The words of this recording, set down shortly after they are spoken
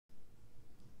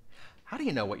How do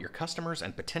you know what your customers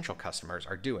and potential customers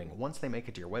are doing once they make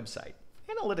it to your website?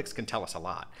 Analytics can tell us a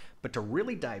lot, but to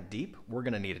really dive deep, we're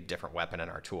going to need a different weapon in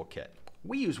our toolkit.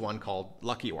 We use one called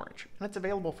Lucky Orange, and it's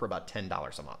available for about $10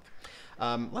 a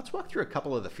month. Let's walk through a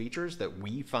couple of the features that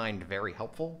we find very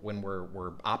helpful when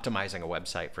we're optimizing a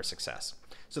website for success.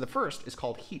 So the first is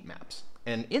called Heatmaps.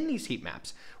 And in these heat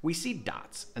maps, we see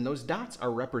dots, and those dots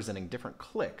are representing different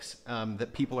clicks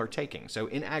that people are taking. So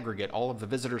in aggregate, all of the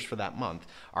visitors for that month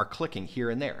are clicking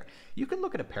here and there. You can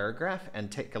look at a paragraph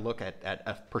and take a look at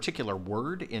a particular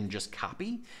word in just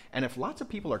copy, and if lots of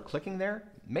people are clicking there,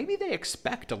 maybe they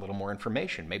expect a little more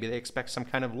information. Maybe they expect some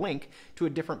kind of link to a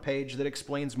different page that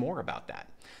explains more about that.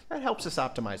 That helps us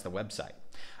optimize the website.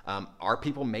 Are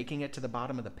people making it to the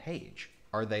bottom of the page?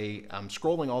 Are they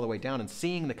scrolling all the way down and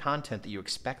seeing the content that you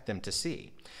expect them to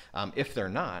see? If they're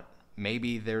not,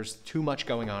 maybe there's too much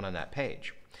going on that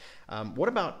page. What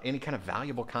about any kind of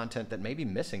valuable content that may be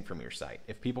missing from your site?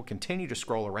 If people continue to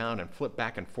scroll around and flip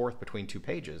back and forth between two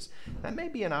pages, that may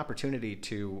be an opportunity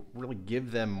to really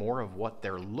give them more of what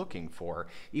they're looking for,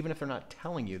 even if they're not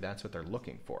telling you that's what they're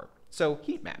looking for. So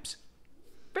heat maps,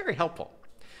 very helpful.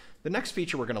 The next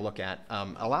feature we're going to look at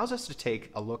allows us to take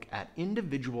a look at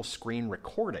individual screen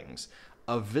recordings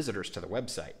of visitors to the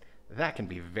website. That can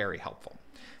be very helpful.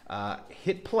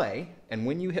 Hit play, and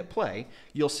when you hit play,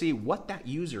 you'll see what that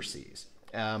user sees.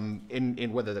 In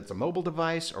whether that's a mobile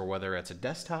device or whether it's a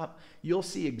desktop, you'll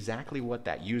see exactly what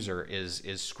that user is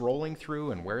scrolling through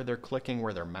and where they're clicking,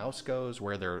 where their mouse goes,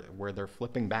 where they're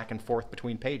flipping back and forth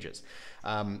between pages.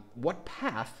 What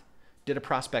path did a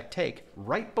prospect take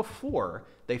right before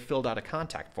they filled out a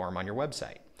contact form on your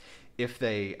website? If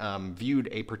they viewed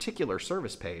a particular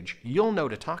service page, you'll know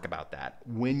to talk about that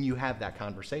when you have that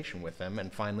conversation with them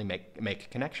and finally make a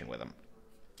connection with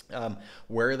them.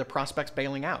 Where are the prospects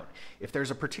bailing out? If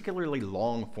there's a particularly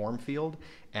long form field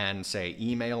and say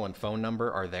email and phone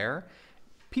number are there,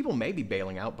 people may be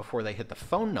bailing out before they hit the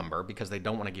phone number because they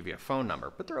don't want to give you a phone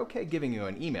number, but they're okay giving you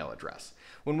an email address.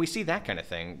 When we see that kind of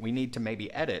thing, we need to maybe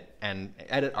edit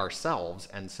ourselves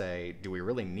and say, do we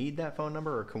really need that phone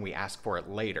number or can we ask for it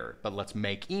later? But let's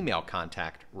make email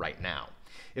contact right now.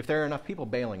 If there are enough people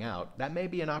bailing out, that may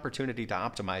be an opportunity to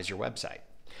optimize your website.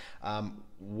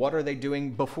 What are they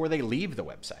doing before they leave the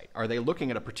website? Are they looking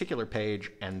at a particular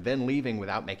page and then leaving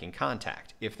without making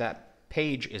contact? If that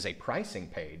page is a pricing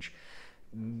page,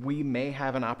 we may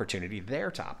have an opportunity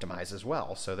there to optimize as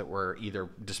well, so that we're either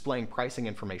displaying pricing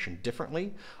information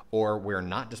differently or we're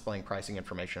not displaying pricing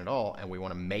information at all and we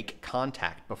want to make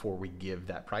contact before we give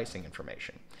that pricing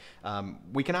information.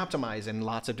 We can optimize in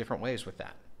lots of different ways with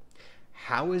that.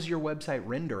 How is your website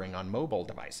rendering on mobile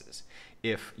devices?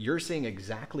 If you're seeing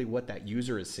exactly what that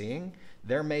user is seeing,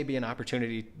 there may be an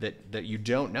opportunity that you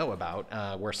don't know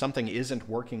about where something isn't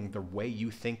working the way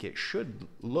you think it should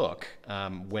look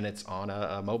when it's on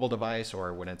a mobile device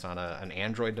or when it's on an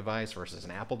Android device versus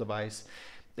an Apple device.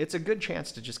 It's a good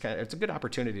chance to it's a good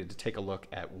opportunity to take a look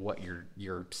at what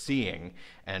you're seeing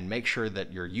and make sure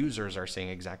that your users are seeing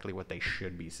exactly what they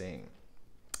should be seeing.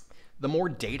 The more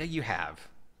data you have,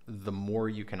 the more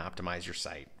you can optimize your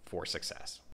site for success.